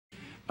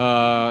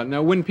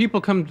Now, when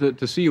people come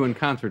to see you in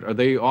concert, are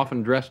they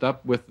often dressed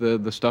up with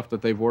the stuff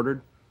that they've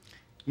ordered?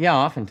 Yeah,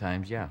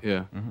 oftentimes, yeah.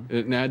 Yeah.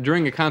 Now,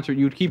 during a concert,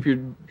 you keep your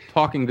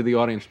talking to the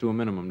audience to a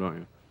minimum, don't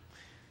you?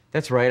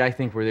 That's right. I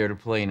think we're there to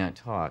play, not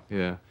talk.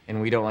 Yeah.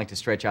 And we don't like to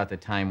stretch out the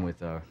time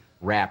with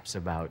raps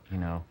about, you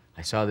know,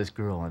 I saw this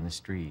girl on the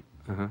street.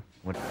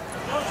 What?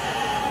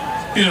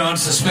 You know,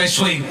 it's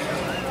especially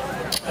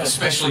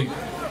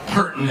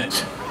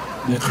pertinent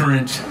in the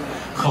current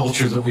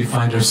culture that we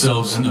find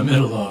ourselves in the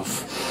middle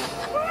of.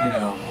 You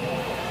know,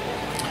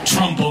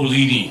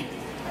 Trumpolini.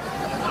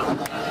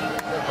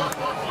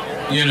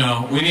 You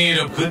know, we need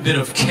a good bit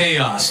of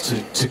chaos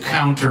to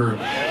counter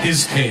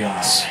his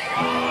chaos.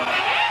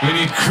 We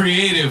need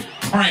creative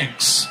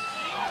pranks.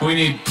 We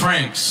need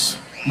pranks,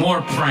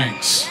 more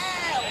pranks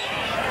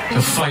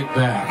to fight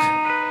back.